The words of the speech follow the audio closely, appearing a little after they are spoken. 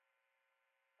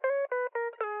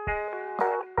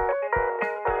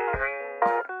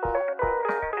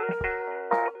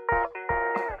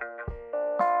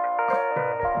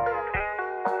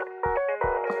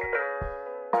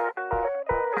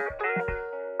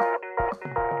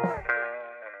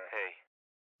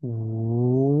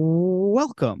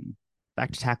Welcome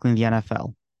back to Tackling the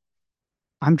NFL.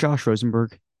 I'm Josh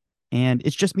Rosenberg, and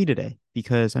it's just me today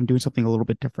because I'm doing something a little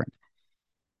bit different.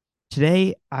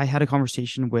 Today, I had a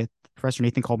conversation with Professor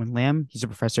Nathan Coleman Lamb. He's a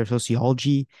professor of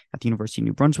sociology at the University of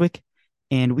New Brunswick,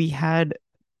 and we had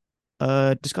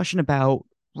a discussion about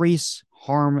race,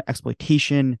 harm,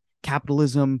 exploitation,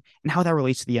 capitalism, and how that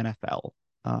relates to the NFL.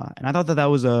 And I thought that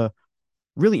was a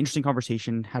really interesting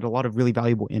conversation, had a lot of really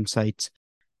valuable insights,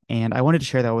 and I wanted to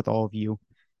share that with all of you.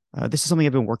 This is something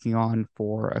I've been working on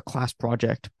for a class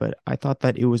project, but I thought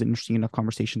that it was an interesting enough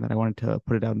conversation that I wanted to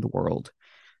put it out in the world.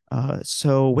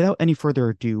 So without any further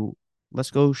ado,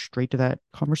 let's go straight to that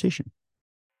conversation.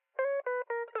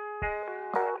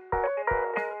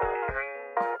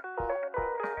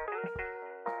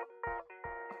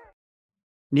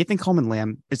 Nathan Coleman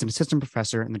Lamb is an assistant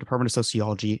professor in the Department of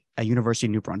Sociology at University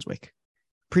of New Brunswick.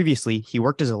 Previously, he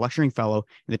worked as a lecturing fellow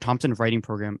in the Thompson Writing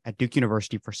Program at Duke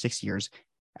University for 6 years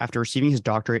after receiving his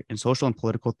doctorate in social and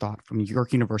political thought from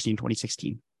York University in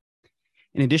 2016.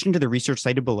 In addition to the research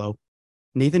cited below,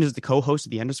 Nathan is the co-host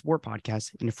of the End of Sport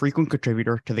podcast and a frequent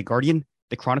contributor to The Guardian,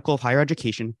 The Chronicle of Higher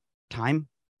Education, Time,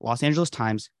 Los Angeles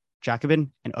Times,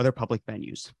 Jacobin, and other public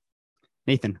venues.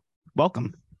 Nathan,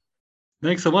 welcome.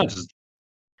 Thanks so much.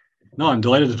 No, I'm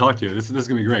delighted to talk to you. This is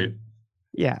going to be great.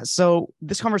 Yeah, so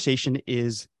this conversation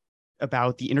is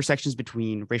about the intersections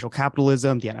between racial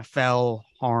capitalism, the NFL,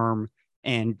 harm,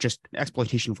 and just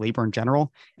exploitation of labor in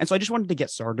general. And so I just wanted to get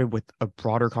started with a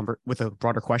broader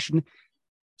question.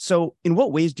 So in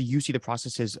what ways do you see the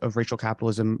processes of racial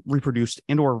capitalism reproduced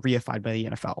and or reified by the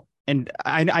NFL? And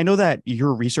I know that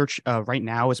your research right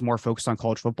now is more focused on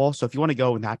college football. So if you want to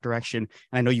go in that direction,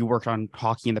 and I know you worked on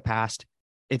hockey in the past,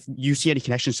 if you see any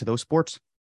connections to those sports,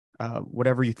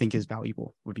 whatever you think is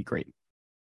valuable would be great.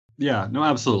 Yeah, no,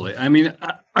 absolutely. I mean,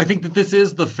 I think that this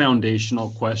is the foundational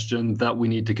question that we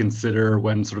need to consider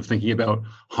when sort of thinking about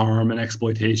harm and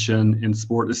exploitation in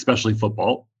sport, especially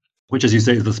football, which, as you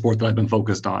say, is the sport that I've been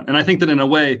focused on. And I think that in a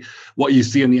way, what you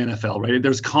see in the NFL, right,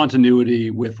 there's continuity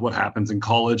with what happens in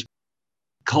college.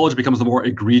 College becomes the more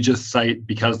egregious site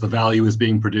because the value is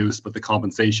being produced, but the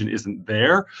compensation isn't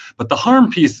there. But the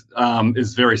harm piece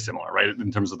is very similar, right,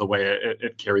 in terms of the way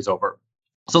it carries over.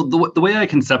 So the way I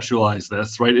conceptualize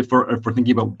this, right, if we're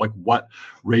thinking about like what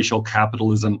racial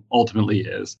capitalism ultimately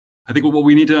is, I think what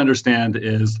we need to understand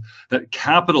is that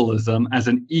capitalism as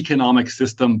an economic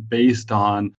system based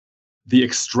on the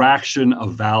extraction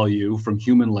of value from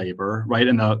human labor, right,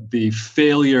 and the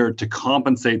failure to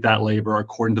compensate that labor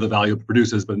according to the value it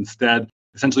produces, but instead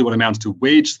essentially what amounts to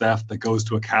wage theft that goes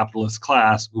to a capitalist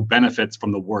class who benefits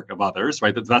from the work of others,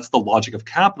 right? That's the logic of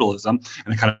capitalism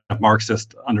and a kind of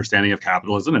Marxist understanding of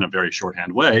capitalism in a very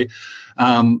shorthand way.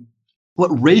 What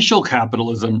racial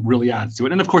capitalism really adds to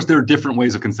it, and of course there are different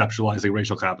ways of conceptualizing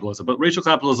racial capitalism, but racial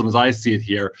capitalism, as I see it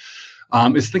here,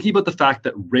 is thinking about the fact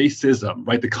that racism,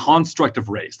 right, the construct of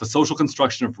race, the social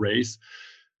construction of race,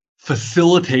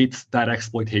 facilitates that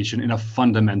exploitation in a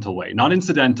fundamental way, not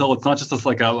incidental. It's not just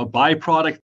like a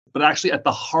byproduct, but actually at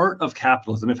the heart of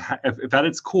capitalism. If at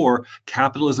its core,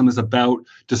 capitalism is about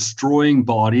destroying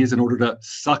bodies in order to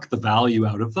suck the value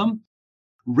out of them,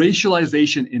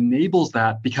 racialization enables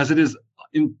that because it is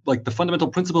in like the fundamental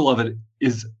principle of it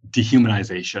is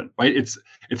dehumanization, right? It's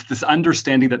this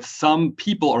understanding that some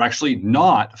people are actually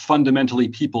not fundamentally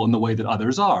people in the way that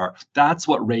others are. That's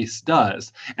what race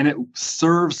does. And it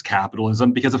serves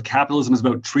capitalism because if capitalism is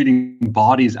about treating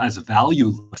bodies as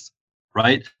valueless,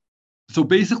 right? So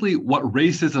basically what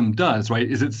racism does,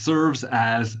 right, is it serves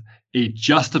as a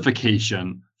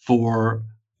justification for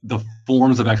the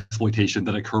forms of exploitation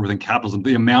that occur within capitalism,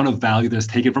 the amount of value that is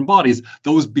taken from bodies,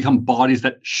 those become bodies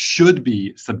that should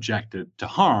be subjected to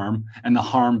harm, and the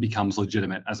harm becomes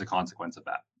legitimate as a consequence of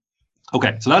that.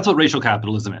 Okay, so that's what racial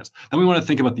capitalism is. Then we want to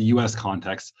think about the US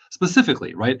context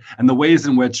specifically, right? And the ways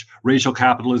in which racial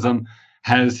capitalism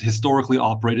has historically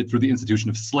operated through the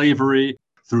institution of slavery,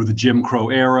 through the Jim Crow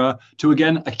era, to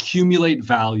again accumulate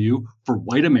value for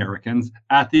white Americans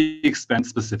at the expense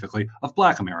specifically of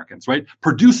Black Americans, right?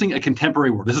 Producing a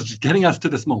contemporary world. This is just getting us to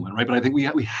this moment, right? But I think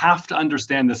we have to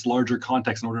understand this larger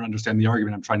context in order to understand the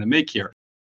argument I'm trying to make here.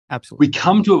 Absolutely. We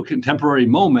come to a contemporary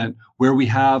moment where we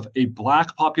have a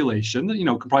Black population that,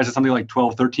 comprises something like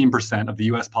 12, 13% of the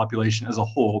US population as a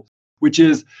whole, which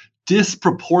is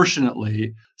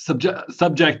disproportionately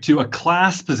subject to a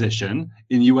class position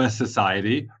in US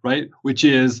society, right, which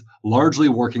is largely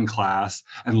working class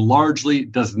and largely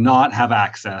does not have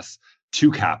access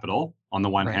to capital on the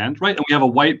one hand, right? And we have a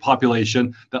white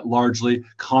population that largely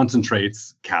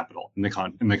concentrates capital in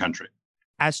the country.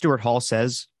 As Stuart Hall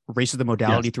says, race is the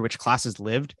modality Yes. through which classes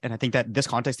lived. And I think that this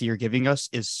context that you're giving us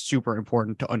is super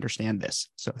important to understand this.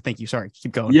 So thank you. Sorry,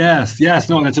 keep going. Yes.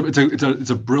 No, it's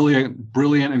a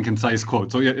brilliant and concise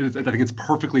quote. So yeah, I think it's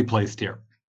perfectly placed here.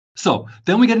 So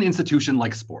then we get an institution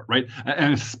like sport, right?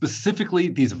 And specifically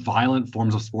these violent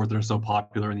forms of sport that are so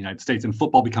popular in the United States. And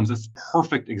football becomes this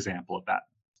perfect example of that.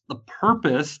 The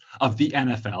purpose of the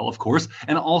NFL, of course,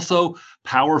 and also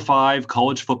Power Five,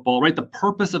 college football, right? The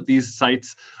purpose of these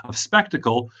sites of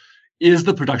spectacle is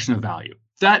the production of value.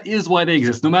 That is why they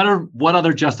exist, no matter what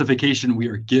other justification we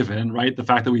are given, right? The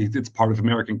fact that it's part of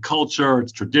American culture,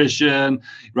 it's tradition,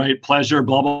 right? Pleasure,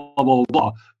 blah, blah, blah, blah,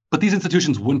 blah. But these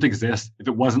institutions wouldn't exist if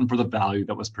it wasn't for the value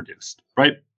that was produced,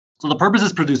 right? So the purpose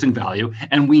is producing value.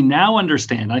 And we now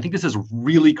understand, and I think this is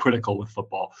really critical with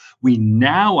football, we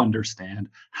now understand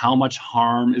how much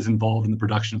harm is involved in the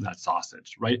production of that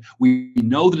sausage, right? We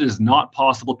know that it is not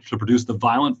possible to produce the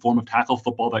violent form of tackle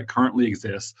football that currently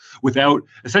exists without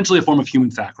essentially a form of human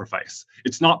sacrifice.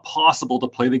 It's not possible to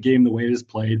play the game the way it is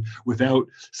played without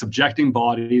subjecting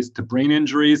bodies to brain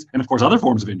injuries and, of course, other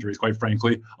forms of injuries, quite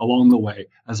frankly, along the way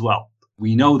as well.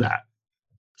 We know that.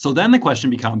 So then the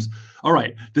question becomes, all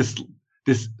right, this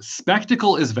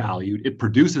spectacle is valued, it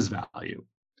produces value,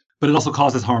 but it also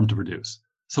causes harm to produce.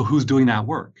 So who's doing that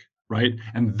work, right?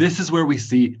 And this is where we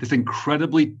see this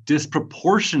incredibly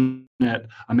disproportionate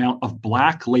amount of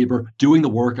Black labor doing the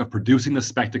work of producing the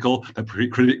spectacle that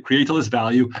creates all this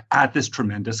value at this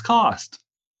tremendous cost.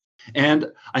 And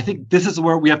I think this is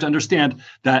where we have to understand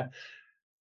that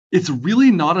it's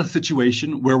really not a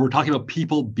situation where we're talking about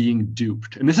people being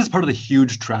duped. And this is part of the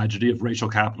huge tragedy of racial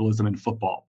capitalism in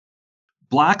football.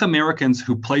 Black Americans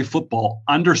who play football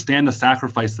understand the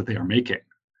sacrifice that they are making.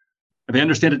 They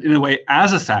understand it in a way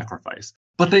as a sacrifice,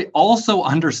 but they also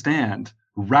understand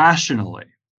rationally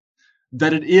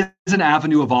that it is an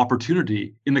avenue of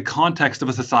opportunity in the context of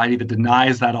a society that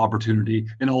denies that opportunity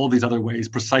in all of these other ways,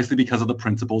 precisely because of the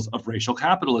principles of racial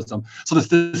capitalism. So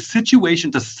the situation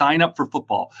to sign up for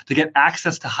football, to get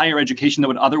access to higher education that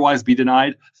would otherwise be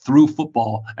denied through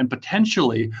football, and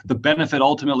potentially the benefit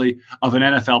ultimately of an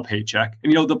NFL paycheck.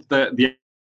 And the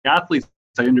athletes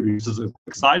I interviewed, this is a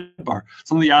quick sidebar,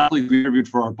 some of the athletes we interviewed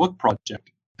for our book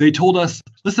project, they told us,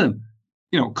 listen,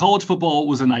 college football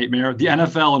was a nightmare. The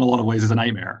NFL, in a lot of ways, is a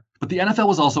nightmare. But the NFL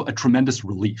was also a tremendous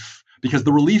relief because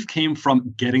the relief came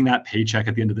from getting that paycheck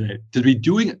at the end of the day. To be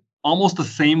doing almost the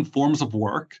same forms of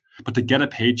work, but to get a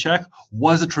paycheck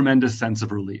was a tremendous sense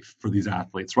of relief for these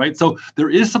athletes, right? So there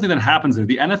is something that happens there.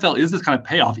 The NFL is this kind of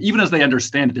payoff, even as they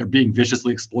understand that they're being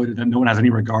viciously exploited and no one has any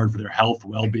regard for their health,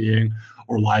 well-being,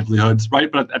 or livelihoods,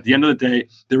 right? But at the end of the day,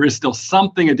 there is still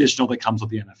something additional that comes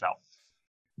with the NFL.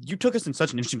 You took us in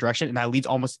such an interesting direction, and that leads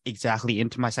almost exactly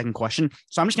into my second question.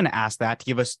 So I'm just going to ask that to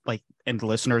give us, and the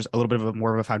listeners, a little bit of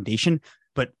more of a foundation.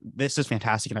 But this is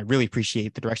fantastic, and I really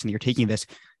appreciate the direction that you're taking this,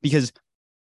 because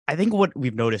I think what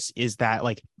we've noticed is that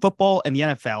football and the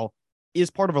NFL is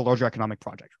part of a larger economic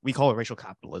project. We call it racial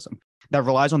capitalism that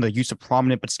relies on the use of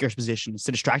prominent but scarce positions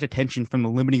to distract attention from the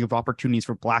limiting of opportunities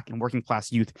for Black and working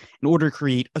class youth in order to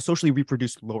create a socially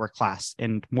reproduced lower class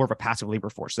and more of a passive labor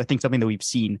force. I think something that we've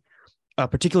seen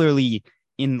particularly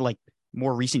in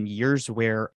more recent years,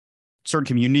 where certain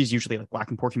communities, usually Black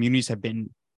and poor communities, have been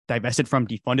divested from,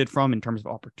 defunded from in terms of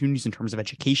opportunities, in terms of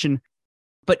education.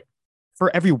 But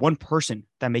for every one person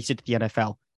that makes it to the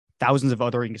NFL, thousands of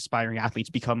other aspiring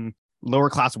athletes become lower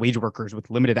class wage workers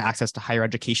with limited access to higher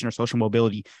education or social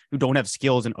mobility, who don't have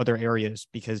skills in other areas.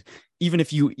 Because even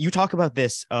if you talk about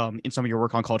this in some of your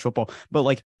work on college football,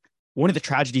 but one of the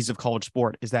tragedies of college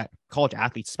sport is that college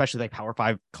athletes, especially Power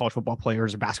Five college football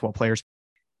players or basketball players,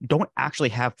 don't actually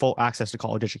have full access to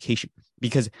college education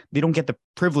because they don't get the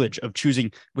privilege of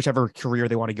choosing whichever career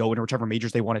they want to go in or whichever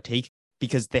majors they want to take,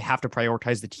 because they have to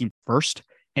prioritize the team first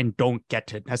and don't get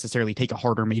to necessarily take a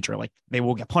harder major. They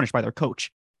will get punished by their coach.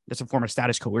 That's a form of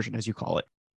status coercion, as you call it.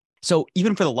 So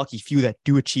even for the lucky few that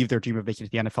do achieve their dream of making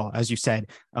it to the NFL, as you said,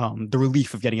 the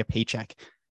relief of getting a paycheck,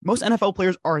 most NFL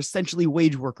players are essentially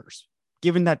wage workers,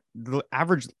 given that the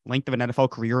average length of an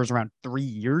NFL career is around 3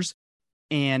 years.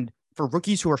 And for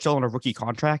rookies who are still on a rookie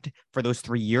contract for those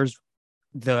 3 years,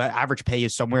 the average pay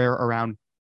is somewhere around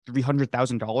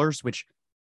 $300,000, which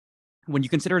when you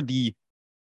consider the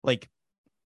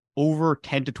over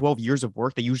 10 to 12 years of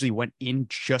work that usually went in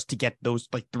just to get those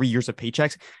 3 years of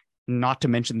paychecks, not to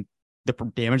mention the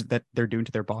damage that they're doing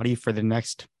to their body for the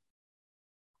next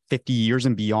 50 years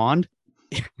and beyond,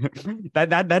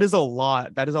 that is a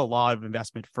lot. That is a lot of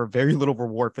investment for very little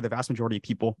reward for the vast majority of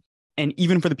people. And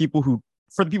even for the people who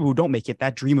don't make it,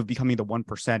 that dream of becoming the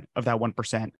 1% of that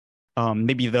 1%,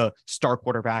 maybe the star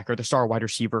quarterback or the star wide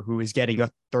receiver who is getting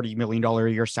a $30 million a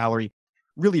year salary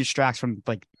really distracts from,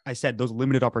 like I said, those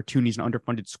limited opportunities in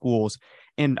underfunded schools.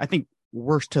 And I think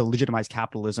works to legitimize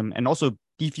capitalism and also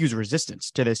defuse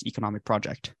resistance to this economic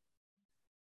project.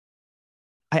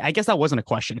 I guess that wasn't a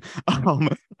question.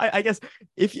 I guess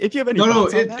if you have any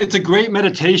thoughts on that. It's a great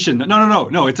meditation.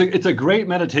 No. It's a great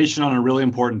meditation on a really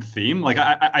important theme. Like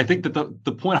I think that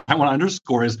the point I want to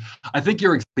underscore is I think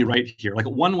you're exactly right here. Like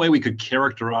one way we could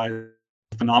characterize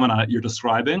the phenomena you're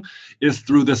describing is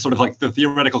through this sort of like the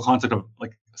theoretical concept of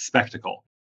like spectacle.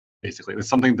 Basically, it's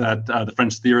something that the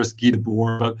French theorist Guy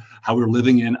Debord about how we're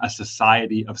living in a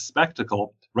society of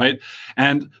spectacle, right?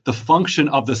 And the function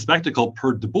of the spectacle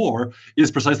per Debord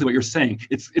is precisely what you're saying.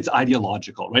 It's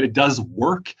ideological, right? It does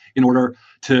work in order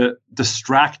to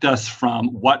distract us from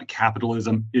what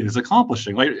capitalism is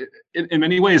accomplishing. Like in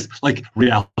many ways, like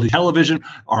reality television,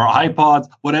 our iPods,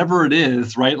 whatever it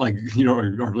is, right? Like, you know,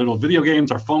 our little video games,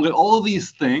 our phone, all of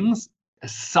these things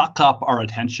suck up our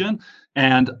attention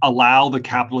and allow the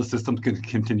capitalist system to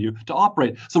continue to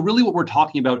operate. So really what we're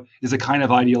talking about is a kind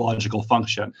of ideological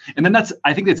function. And then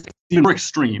I think it's even more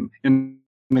extreme in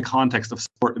the context of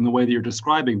sport in the way that you're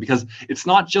describing, because it's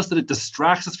not just that it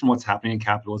distracts us from what's happening in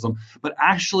capitalism, but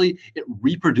actually it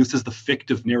reproduces the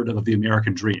fictive narrative of the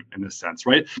American dream in this sense,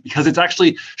 right? Because it's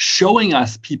actually showing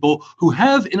us people who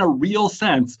have, in a real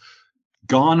sense,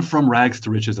 gone from rags to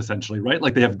riches, essentially, right?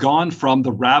 Like they have gone from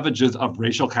the ravages of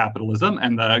racial capitalism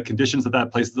and the conditions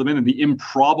that places them in, and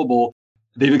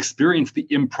they've experienced the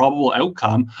improbable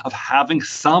outcome of having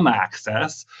some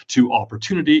access to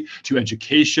opportunity, to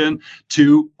education,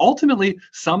 to ultimately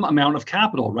some amount of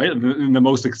capital, right? In the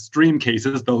most extreme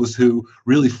cases, those who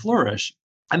really flourish.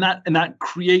 And that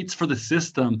creates for the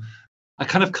system a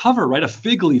kind of cover, right? A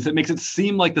fig leaf that makes it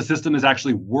seem like the system is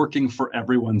actually working for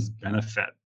everyone's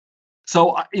benefit.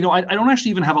 So, you know, I don't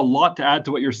actually even have a lot to add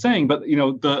to what you're saying, but, you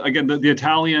know, the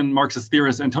Italian Marxist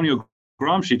theorist Antonio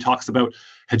Gramsci talks about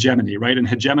hegemony, right? And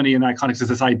hegemony in that context is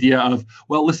this idea of,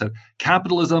 well, listen,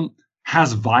 capitalism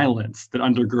has violence that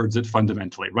undergirds it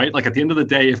fundamentally, right? Like at the end of the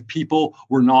day, if people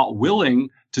were not willing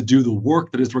to do the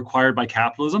work that is required by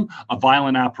capitalism, a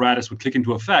violent apparatus would kick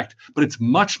into effect. But it's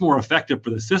much more effective for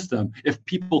the system if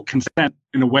people consent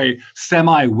in a way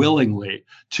semi-willingly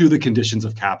to the conditions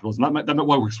of capitalism. That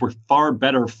works far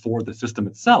better for the system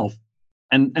itself.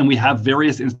 And we have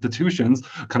various institutions,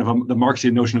 kind of the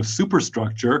Marxian notion of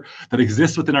superstructure that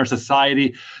exists within our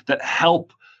society that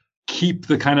help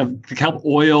help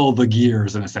oil the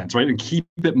gears in a sense, right? And keep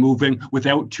it moving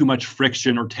without too much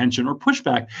friction or tension or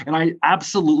pushback. And I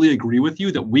absolutely agree with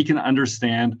you that we can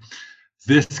understand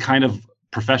this kind of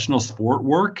professional sport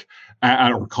work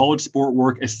or college sport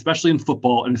work, especially in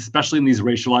football and especially in these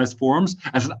racialized forms,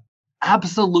 as an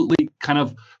absolutely kind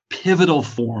of pivotal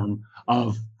form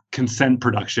of consent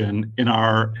production in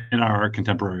our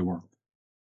contemporary world.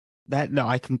 No,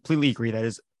 I completely agree. That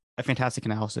is a fantastic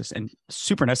analysis and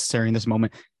super necessary in this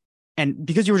moment. And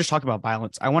because you were just talking about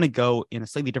violence, I want to go in a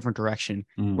slightly different direction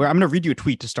where I'm going to read you a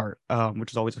tweet to start,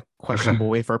 which is always a questionable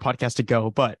way for a podcast to go.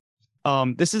 But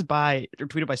this is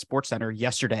tweeted by SportsCenter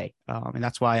yesterday. And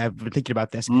that's why I've been thinking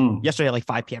about this yesterday at like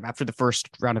 5 p.m. after the first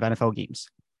round of NFL games.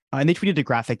 And they tweeted a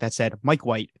graphic that said Mike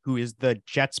White, who is the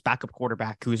Jets backup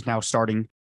quarterback, who is now starting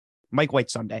Mike White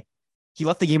Sunday. He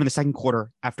left the game in the second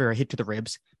quarter after a hit to the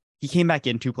ribs. He came back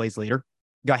in 2 plays later,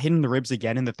 got hit in the ribs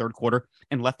again in the third quarter,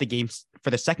 and left the game for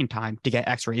the second time to get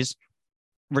x-rays,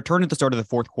 returned at the start of the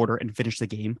fourth quarter and finished the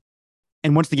game.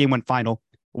 And once the game went final,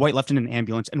 White left in an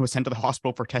ambulance and was sent to the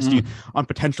hospital for testing on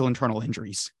potential internal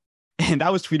injuries. And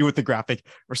that was tweeted with the graphic,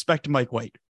 "Respect to Mike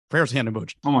White. Prayers hand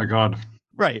emoji." Oh my God.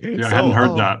 Right. Yeah, I hadn't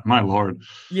heard that. My Lord.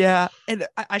 Yeah. And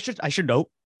I should note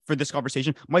for this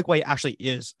conversation, Mike White actually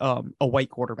is a white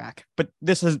quarterback, but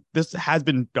this has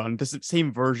been done. This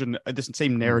same version, this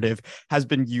same narrative has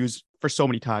been used for so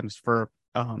many times for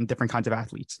different kinds of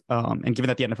athletes. And given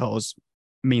that the NFL is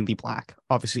mainly black,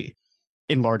 obviously,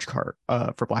 in large part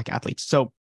for black athletes.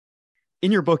 So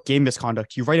in your book, Game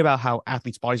Misconduct, you write about how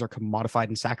athletes' bodies are commodified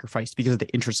and sacrificed because of the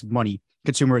interests of money,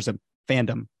 consumerism,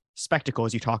 fandom, spectacle,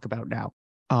 as you talk about now.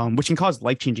 Which can cause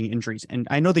life-changing injuries. And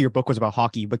I know that your book was about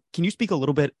hockey, but can you speak a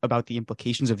little bit about the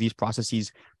implications of these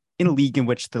processes in a league in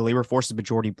which the labor force is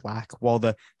majority black, while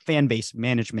the fan base,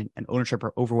 management, and ownership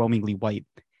are overwhelmingly white,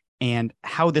 and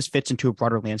how this fits into a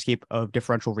broader landscape of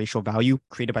differential racial value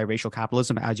created by racial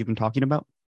capitalism, as you've been talking about?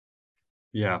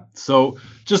 Yeah. So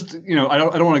just, I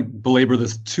don't want to belabor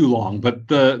this too long, but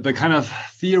the kind of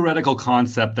theoretical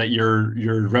concept that you're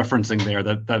referencing there,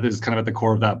 that is kind of at the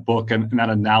core of that book and that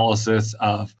analysis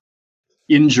of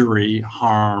injury,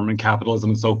 harm, and capitalism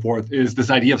and so forth, is this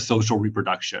idea of social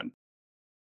reproduction.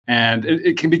 And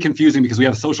it can be confusing because we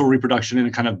have social reproduction in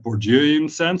a kind of Bourdieuian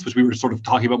sense, which we were sort of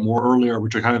talking about more earlier,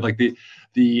 which are kind of like the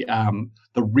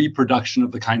reproduction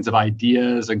of the kinds of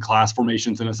ideas and class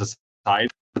formations in a society.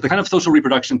 But the kind of social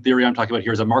reproduction theory I'm talking about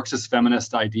here is a Marxist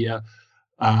feminist idea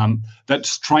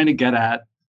that's trying to get at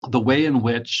the way in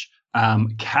which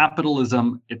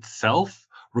capitalism itself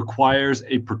requires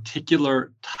a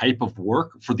particular type of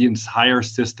work for the entire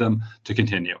system to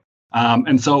continue.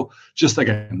 And so just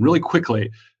again, really quickly,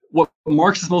 what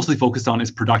Marx is mostly focused on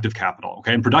is productive capital,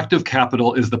 okay? And productive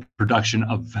capital is the production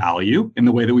of value in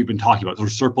the way that we've been talking about, sort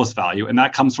of surplus value. And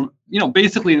that comes from,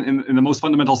 basically in the most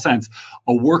fundamental sense,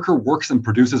 a worker works and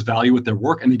produces value with their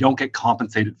work and they don't get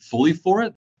compensated fully for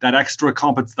it. That extra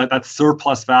that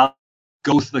surplus value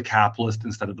goes to the capitalist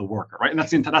instead of the worker, right?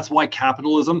 And that's why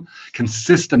capitalism can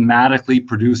systematically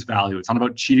produce value. It's not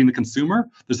about cheating the consumer.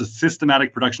 There's a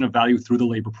systematic production of value through the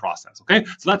labor process, okay?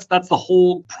 So that's the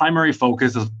whole primary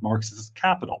focus of Marx's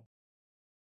capital.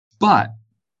 But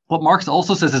what Marx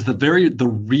also says is the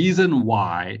reason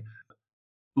why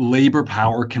labor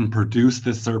power can produce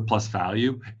this surplus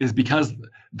value is because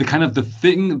the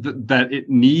thing that it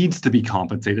needs to be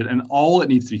compensated, and all it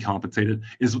needs to be compensated,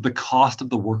 is the cost of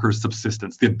the worker's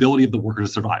subsistence, the ability of the worker to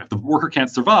survive. If the worker can't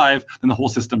survive, then the whole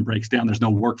system breaks down. There's no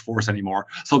workforce anymore.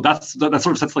 So that sort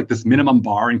of sets like this minimum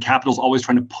bar, and capital's always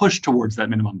trying to push towards that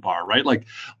minimum bar, right? Like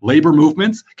labor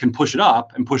movements can push it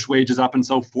up and push wages up and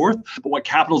so forth. But what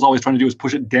capital's always trying to do is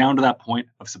push it down to that point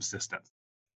of subsistence.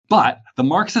 But the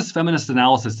Marxist feminist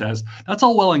analysis says that's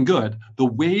all well and good. The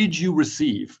wage you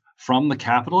receive from the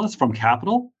capitalist, from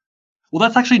capital, well,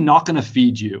 that's actually not going to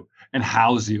feed you and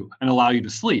house you and allow you to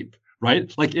sleep,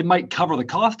 right? Like it might cover the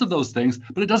cost of those things,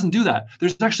 but it doesn't do that.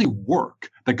 There's actually work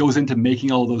that goes into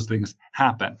making all of those things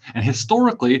happen. And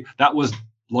historically, that was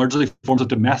largely forms of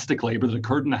domestic labor that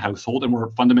occurred in the household and were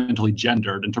fundamentally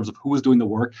gendered in terms of who was doing the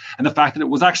work, and the fact that it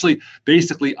was actually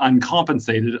basically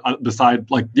uncompensated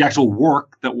beside like the actual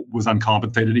work that was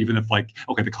uncompensated, even if like,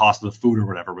 okay, the cost of the food or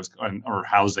whatever was, or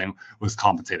housing was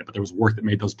compensated, but there was work that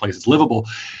made those places livable.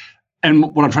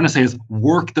 And what I'm trying to say is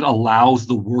work that allows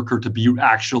the worker to be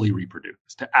actually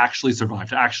reproduced, to actually survive,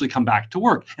 to actually come back to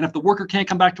work. And if the worker can't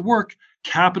come back to work,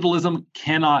 capitalism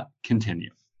cannot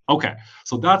continue. Okay,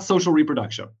 so that's social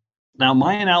reproduction. Now,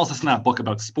 my analysis in that book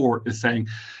about sport is saying,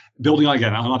 building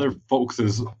again on other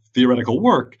folks' theoretical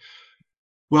work,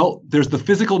 well, there's the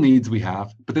physical needs we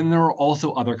have, but then there are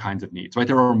also other kinds of needs, right?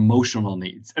 There are emotional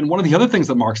needs. And one of the other things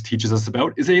that Marx teaches us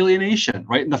about is alienation,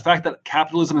 right? And the fact that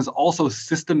capitalism is also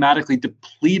systematically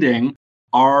depleting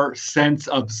our sense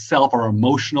of self, our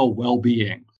emotional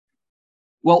well-being.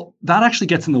 Well, that actually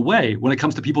gets in the way when it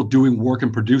comes to people doing work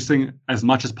and producing as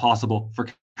much as possible for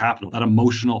capital, that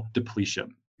emotional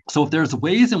depletion. So if there's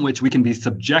ways in which we can be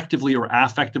subjectively or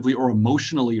affectively or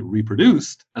emotionally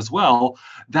reproduced as well,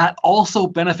 that also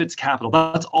benefits capital.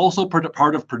 That's also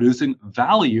part of producing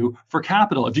value for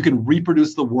capital. If you can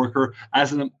reproduce the worker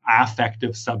as an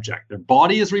affective subject, their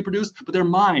body is reproduced, but their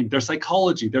mind, their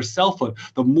psychology, their selfhood,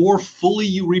 the more fully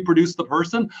you reproduce the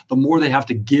person, the more they have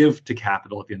to give to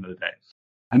capital at the end of the day.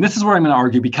 And this is where I'm going to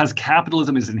argue, because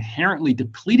capitalism is inherently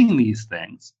depleting these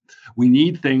things, we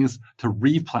need things to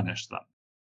replenish them.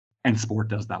 And sport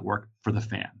does that work for the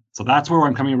fan. So that's where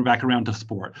I'm coming back around to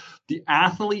sport. The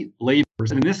athlete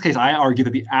labors, and in this case, I argue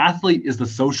that the athlete is the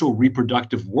social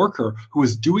reproductive worker who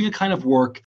is doing a kind of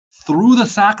work through the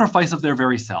sacrifice of their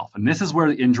very self. And this is where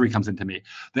the injury comes into me.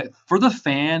 That for the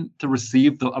fan to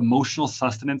receive the emotional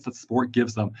sustenance that sport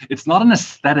gives them, it's not an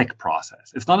aesthetic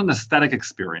process. It's not an aesthetic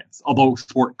experience, although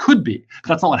sport could be. But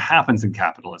that's not what happens in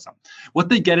capitalism. What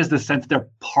they get is the sense that they're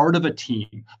part of a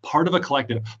team, part of a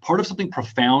collective, part of something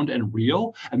profound and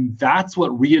real. And that's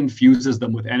what reinfuses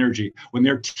them with energy. When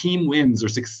their team wins or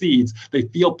succeeds, they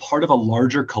feel part of a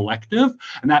larger collective.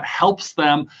 And that helps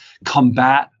them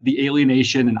combat the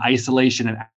alienation and isolation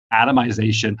and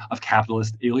atomization of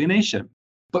capitalist alienation.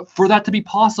 But for that to be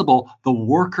possible, the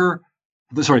worker,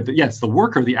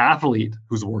 the athlete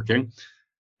who's working,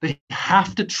 they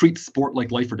have to treat sport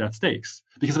like life or death stakes.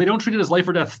 Because if they don't treat it as life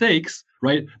or death stakes,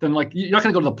 right, then like you're not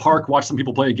going to go to the park, watch some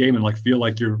people play a game and like feel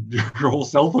like your whole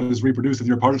selfhood is reproduced and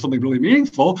you're part of something really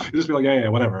meaningful. You just be like, yeah,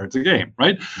 whatever, it's a game,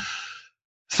 right?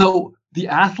 So the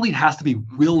athlete has to be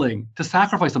willing to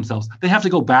sacrifice themselves. They have to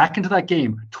go back into that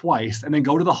game twice and then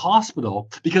go to the hospital,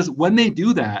 because when they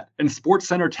do that, and Sports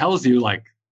Center tells you like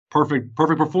perfect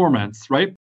performance,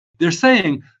 right? They're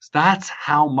saying that's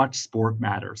how much sport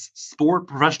matters.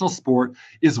 Professional sport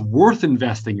is worth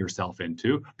investing yourself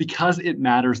into because it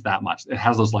matters that much. It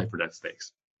has those life or death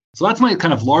stakes. So that's my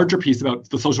kind of larger piece about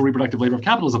the social reproductive labor of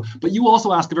capitalism. But you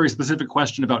also asked a very specific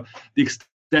question about the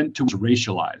extent to which it's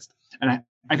racialized. And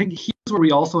I think here's where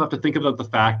we also have to think about the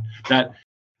fact that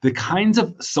the kinds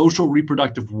of social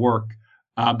reproductive work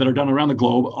that are done around the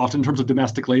globe, often in terms of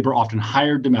domestic labor, often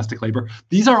hired domestic labor,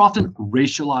 these are often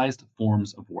racialized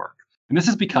forms of work. And this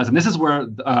is because, and this is where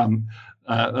the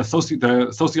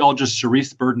sociologist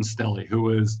Charisse Burden-Stelly,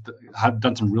 who had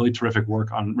done some really terrific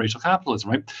work on racial capitalism,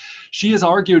 right? She has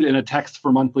argued in a text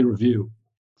for Monthly Review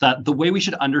that the way we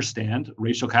should understand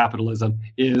racial capitalism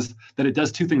is that it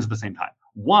does two things at the same time.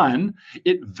 One,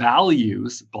 it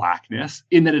values Blackness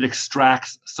in that it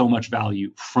extracts so much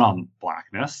value from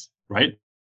Blackness, right?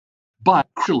 But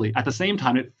crucially, at the same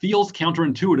time, it feels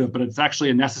counterintuitive, but it's actually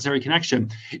a necessary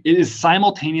connection. It is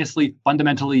simultaneously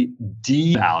fundamentally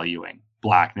devaluing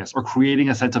Blackness or creating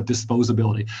a sense of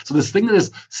disposability. So this thing that is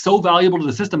so valuable to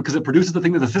the system because it produces the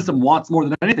thing that the system wants more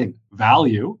than anything,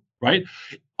 value, right?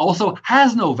 Also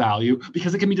has no value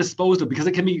because it can be disposed of, because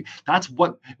it can be, that's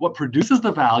what produces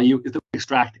the value is that we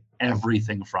extract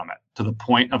everything from it to the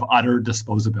point of utter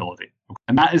disposability.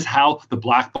 And that is how the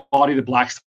Black body, the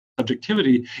Black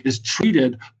subjectivity is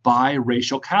treated by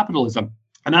racial capitalism.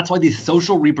 And that's why these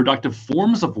social reproductive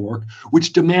forms of work,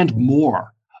 which demand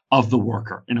more of the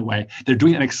worker in a way, they're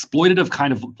doing an exploitative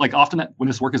kind of, like often when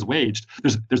this work is waged,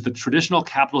 there's the traditional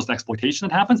capitalist exploitation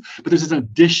that happens, but there's this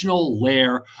additional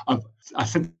layer of a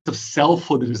sense of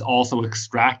selfhood that is also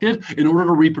extracted in order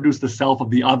to reproduce the self of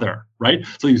the other, right?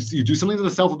 So you do something to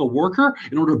the self of the worker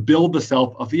in order to build the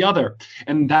self of the other.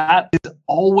 And that is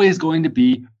always going to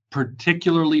be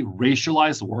particularly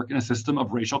racialized work in a system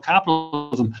of racial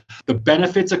capitalism. The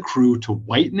benefits accrue to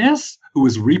whiteness, who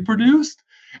is reproduced,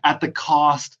 at the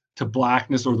cost to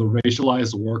Blackness or the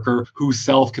racialized worker whose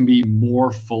self can be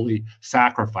more fully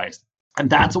sacrificed. And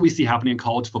that's what we see happening in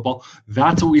college football.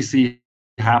 That's what we see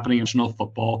happening in national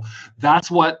football. That's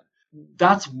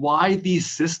why these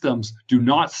systems do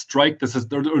not strike this,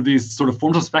 or these sort of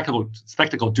forms of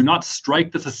spectacle do not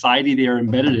strike the society they are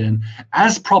embedded in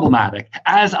as problematic,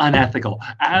 as unethical,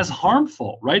 as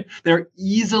harmful, right? They're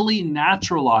easily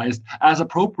naturalized as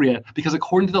appropriate because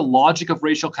according to the logic of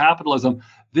racial capitalism,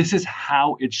 this is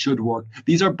how it should work.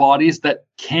 These are bodies that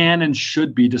can and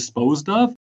should be disposed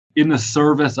of in the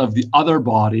service of the other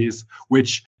bodies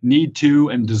which need to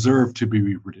and deserve to be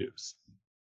reproduced.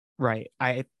 Right.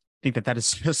 I think that is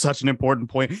such an important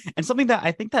point, and something that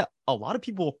I think that a lot of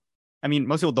people, I mean,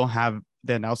 most people don't have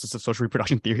the analysis of social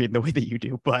reproduction theory in the way that you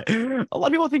do, but a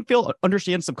lot of people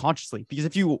understand subconsciously, because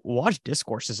if you watch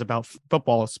discourses about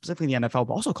football, specifically the NFL,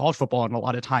 but also college football, and a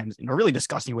lot of times in a really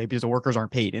disgusting way because the workers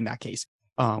aren't paid in that case,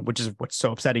 which is what's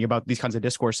so upsetting about these kinds of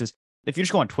discourses. If you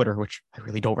just go on Twitter, which I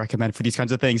really don't recommend for these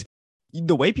kinds of things,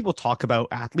 the way people talk about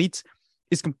athletes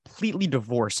is completely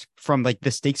divorced from like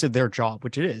the stakes of their job,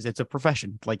 which it is. It's a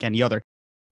profession like any other.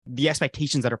 The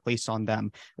expectations that are placed on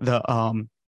them, the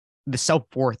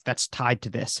self-worth that's tied to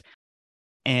this.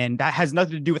 And that has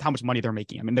nothing to do with how much money they're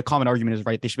making. I mean, the common argument is,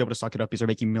 right, they should be able to suck it up because they're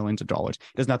making millions of dollars.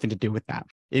 It has nothing to do with that.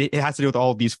 It has to do with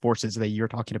all of these forces that you're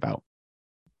talking about.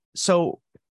 So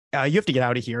you have to get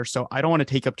out of here. So I don't want to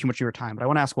take up too much of your time, but I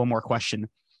want to ask one more question,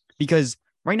 because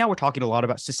right now we're talking a lot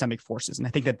about systemic forces. And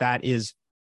I think that is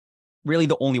really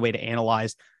the only way to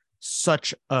analyze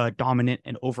such a dominant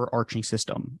and overarching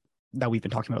system that we've been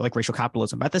talking about, like racial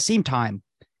capitalism. But at the same time,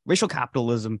 racial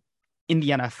capitalism in the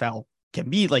NFL can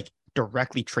be like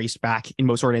directly traced back in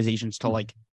most organizations to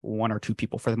like one or two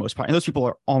people for the most part. And those people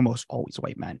are almost always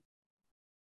white men.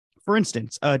 For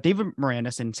instance, David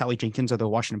Moranis and Sally Jenkins of the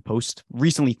Washington Post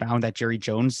recently found that Jerry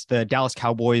Jones, the Dallas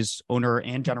Cowboys owner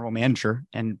and general manager,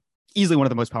 and easily one of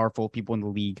the most powerful people in the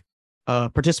league,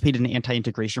 participated in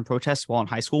anti-integration protests while in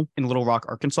high school in Little Rock,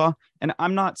 Arkansas. And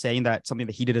I'm not saying that something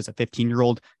that he did as a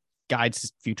 15-year-old guides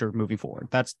his future moving forward.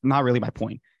 That's not really my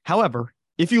point. However,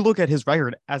 if you look at his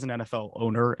record as an NFL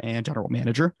owner and general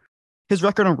manager, his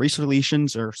record on race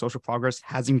relations or social progress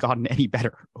hasn't gotten any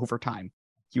better over time.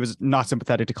 He was not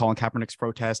sympathetic to Colin Kaepernick's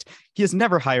protest. He has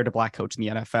never hired a black coach in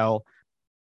the NFL.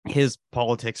 His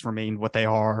politics remain what they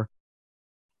are.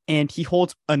 And he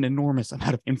holds an enormous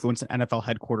amount of influence in NFL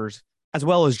headquarters, as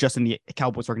well as just in the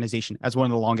Cowboys organization as one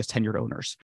of the longest tenured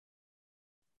owners.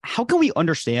 How can we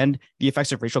understand the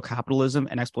effects of racial capitalism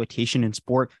and exploitation in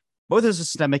sport, both as a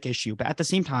systemic issue, but at the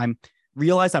same time,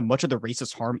 realize that much of the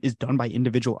racist harm is done by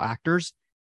individual actors?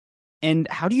 And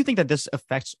how do you think that this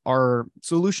affects our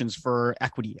solutions for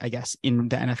equity, I guess, in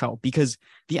the NFL? Because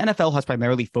the NFL has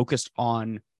primarily focused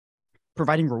on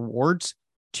providing rewards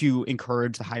to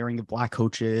encourage the hiring of black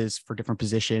coaches for different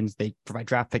positions. They provide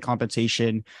draft pick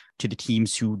compensation to the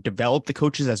teams who develop the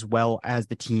coaches, as well as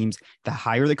the teams that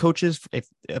hire the coaches if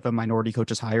a minority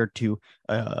coach is hired to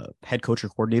a head coach or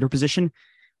coordinator position.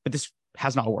 But this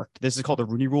has not worked. This is called the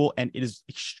Rooney Rule, and it is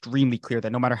extremely clear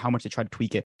that no matter how much they try to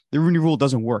tweak it, the Rooney Rule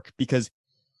doesn't work because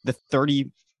the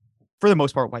 30, for the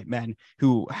most part, white men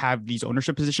who have these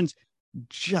ownership positions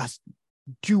just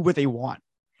do what they want.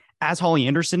 As Holly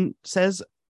Anderson says,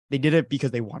 they did it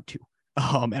because they want to.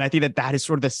 And I think that is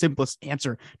sort of the simplest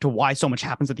answer to why so much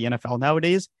happens at the NFL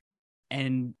nowadays.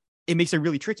 And it makes it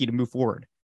really tricky to move forward.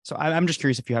 So I'm just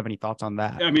curious if you have any thoughts on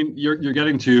that. I mean, you're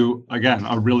getting to, again,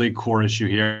 a really core issue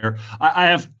here. I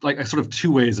have like a sort of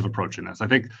two ways of approaching this. I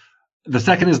think the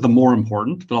second is the more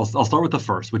important, but I'll start with the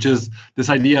first, which is this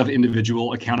idea of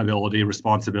individual accountability,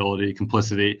 responsibility,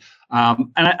 complicity. And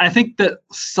I think that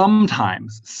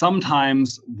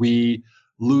sometimes we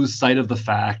lose sight of the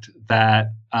fact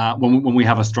that when we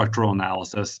have a structural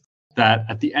analysis, that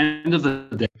at the end of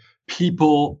the day,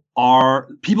 people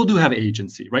do have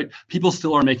agency, right? People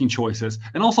still are making choices.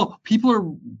 And also people are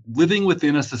living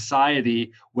within a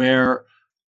society where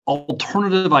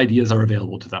alternative ideas are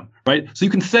available to them, right? So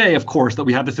you can say, of course, that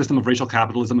we have the system of racial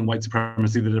capitalism and white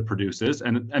supremacy that it produces.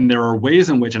 And there are ways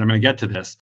in which, and I'm going to get to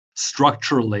this,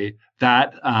 structurally,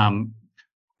 that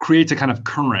creates a kind of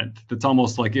current that's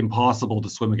almost like impossible to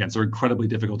swim against or incredibly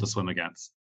difficult to swim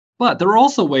against. But there are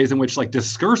also ways in which, like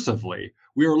discursively,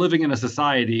 we are living in a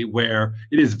society where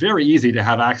it is very easy to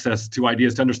have access to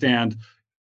ideas to understand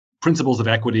principles of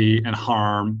equity and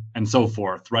harm and so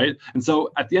forth, right? And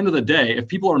so at the end of the day, if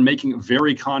people are making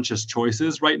very conscious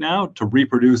choices right now to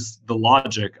reproduce the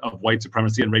logic of white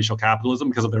supremacy and racial capitalism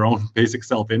because of their own basic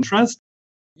self-interest,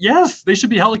 yes, they should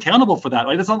be held accountable for that.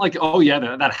 Right? It's not like, oh yeah,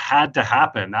 that had to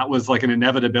happen. That was like an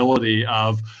inevitability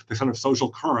of the kind of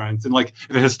social currents. And like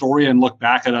if a historian looked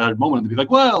back at a moment, they'd be like,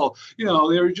 well,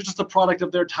 they're just a product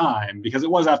of their time because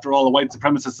it was, after all, a white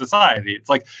supremacist society. It's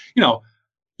like,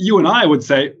 you and I would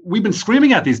say, we've been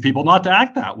screaming at these people not to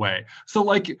act that way. So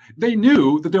like they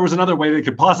knew that there was another way they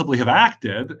could possibly have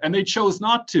acted and they chose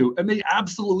not to. And they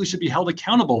absolutely should be held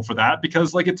accountable for that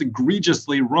because like it's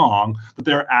egregiously wrong that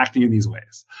they're acting in these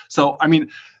ways. So, I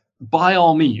mean, by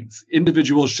all means,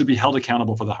 individuals should be held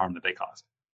accountable for the harm that they cause.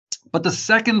 But the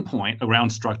second point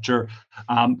around structure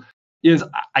is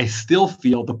I still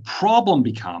feel the problem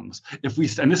becomes if we,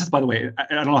 and this is, by the way,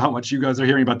 I don't know how much you guys are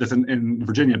hearing about this in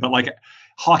Virginia, but like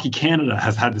Hockey Canada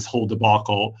has had this whole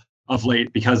debacle of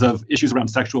late because of issues around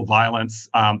sexual violence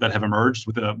that have emerged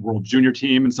with the World Junior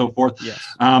team and so forth. Yes.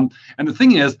 And the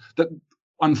thing is that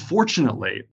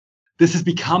unfortunately, this has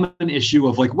become an issue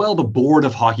of like, well, the board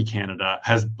of Hockey Canada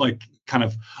has like kind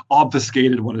of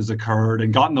obfuscated what has occurred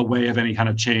and got in the way of any kind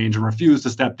of change and refused to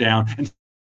step down. And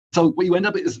so what you end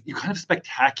up is you kind of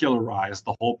spectacularize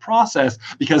the whole process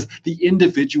because the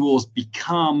individuals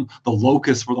become the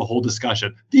locus for the whole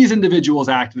discussion. These individuals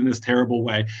acted in this terrible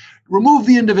way. Remove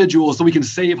the individuals so we can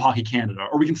save Hockey Canada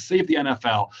or we can save the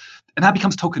NFL. And that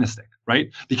becomes tokenistic,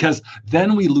 right? Because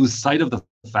then we lose sight of the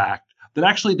fact that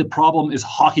actually the problem is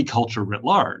hockey culture writ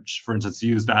large. For instance, to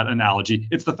use that analogy,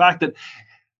 it's the fact that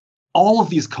all of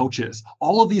these coaches,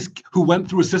 all of these who went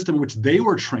through a system in which they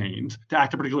were trained to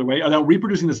act a particular way are now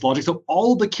reproducing this logic. So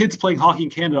all the kids playing hockey in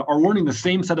Canada are learning the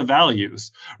same set of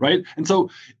values, right? And so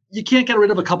you can't get rid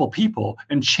of a couple people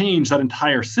and change that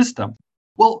entire system.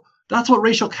 Well, that's what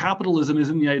racial capitalism is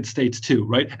in the United States too,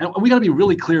 right? And we got to be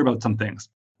really clear about some things.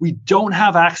 We don't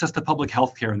have access to public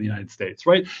health care in the United States,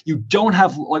 right? You don't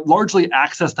have, like, largely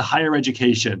access to higher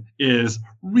education is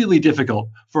really difficult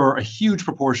for a huge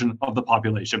proportion of the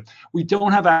population. We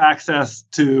don't have access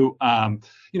to,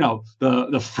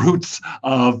 the fruits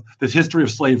of the history of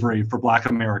slavery for Black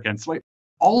Americans. Like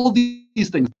all of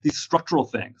these things, these structural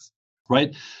things,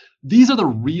 right? These are the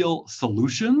real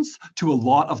solutions to a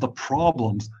lot of the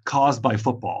problems caused by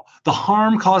football. The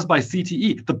harm caused by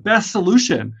CTE, the best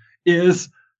solution is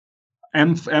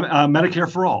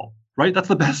Medicare for all, right? That's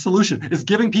the best solution, is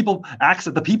giving people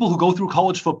access. The people who go through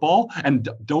college football and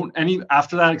don't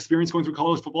after that experience going through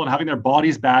college football and having their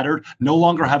bodies battered, no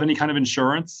longer have any kind of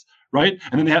insurance, right?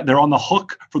 And then they're on the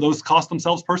hook for those costs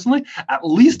themselves personally. At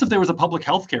least if there was a public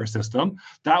healthcare system,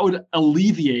 that would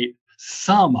alleviate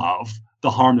some of the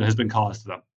harm that has been caused to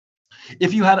them.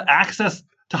 If you had access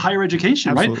to higher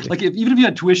education, Absolutely. right? Like even if you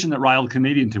had tuition that rivaled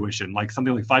Canadian tuition, like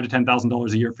something like $5,000 to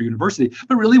 $10,000 a year for university,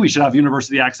 but really we should have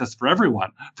university access for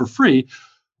everyone for free.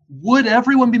 Would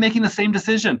everyone be making the same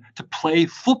decision to play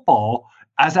football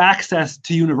as access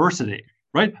to university,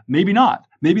 right? Maybe not.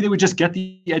 Maybe they would just get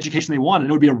the education they wanted.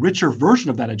 It would be a richer version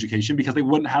of that education because they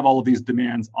wouldn't have all of these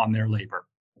demands on their labor.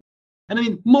 And I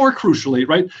mean, more crucially,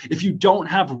 right, if you don't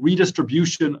have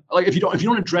redistribution, like if you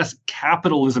don't address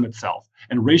capitalism itself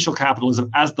and racial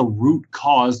capitalism as the root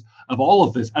cause of all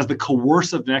of this, as the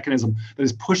coercive mechanism that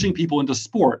is pushing people into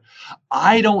sport,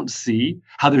 I don't see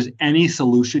how there's any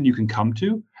solution you can come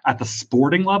to at the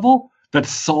sporting level that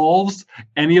solves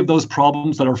any of those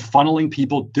problems that are funneling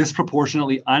people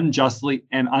disproportionately, unjustly,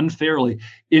 and unfairly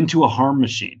into a harm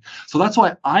machine. So that's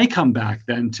why I come back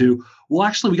then to, well,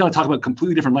 actually, we got to talk about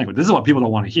completely different language. This is what people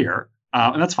don't want to hear.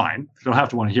 And that's fine. You don't have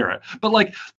to want to hear it. But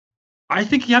like, I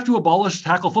think you have to abolish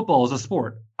tackle football as a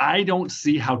sport. I don't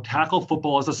see how tackle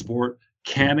football as a sport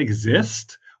can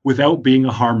exist without being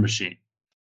a harm machine.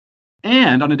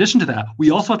 And in addition to that, we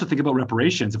also have to think about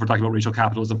reparations if we're talking about racial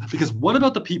capitalism, because what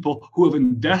about the people who have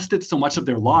invested so much of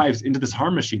their lives into this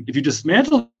harm machine? If you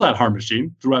dismantle that harm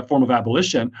machine through a form of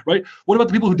abolition, right? What about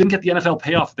the people who didn't get the NFL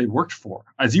payoff that they worked for?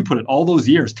 As you put it, all those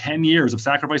years, 10 years of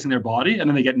sacrificing their body, and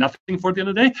then they get nothing for it at the end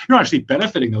of the day? You're not actually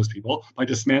benefiting those people by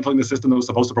dismantling the system that was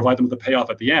supposed to provide them with the payoff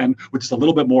at the end, which is a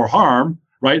little bit more harm,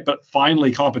 right? But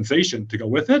finally compensation to go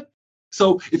with it.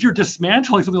 So if you're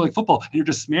dismantling something like football and you're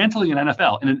dismantling an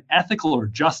NFL in an ethical or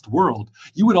just world,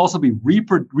 you would also be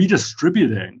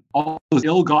redistributing all those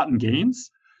ill-gotten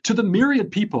gains to the myriad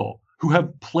people who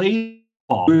have played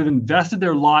football, who have invested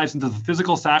their lives into the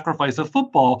physical sacrifice of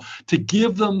football to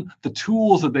give them the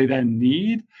tools that they then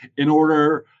need in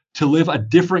order to live a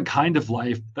different kind of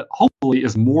life that hopefully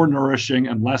is more nourishing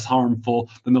and less harmful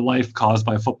than the life caused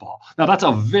by football. Now, that's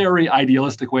a very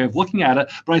idealistic way of looking at it,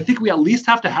 but I think we at least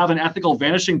have to have an ethical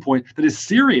vanishing point that is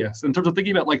serious in terms of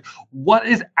thinking about like what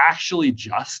is actually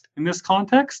just in this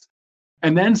context.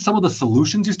 And then some of the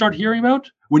solutions you start hearing about,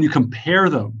 when you compare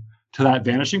them to that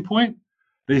vanishing point,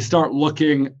 they start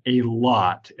looking a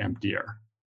lot emptier.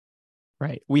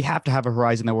 Right. We have to have a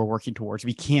horizon that we're working towards.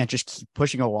 We can't just keep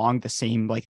pushing along the same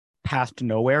like path to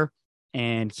nowhere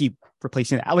and keep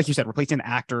replacing, like you said, replacing the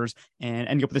actors and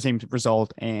ending up with the same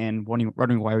result and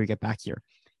wondering why we get back here.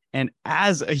 And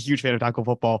as a huge fan of tackle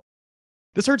football,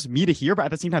 this hurts me to hear, but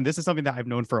at the same time, this is something that I've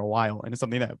known for a while. And it's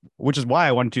something that, which is why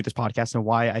I wanted to do this podcast and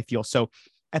why I feel so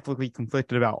ethically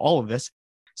conflicted about all of this.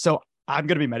 So I'm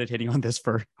going to be meditating on this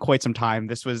for quite some time.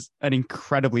 This was an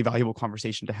incredibly valuable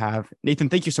conversation to have. Nathan,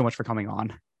 thank you so much for coming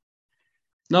on.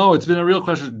 No, it's been a real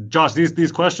question. Josh, these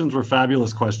questions were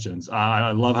fabulous questions.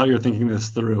 I love how you're thinking this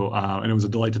through, and it was a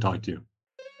delight to talk to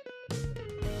you.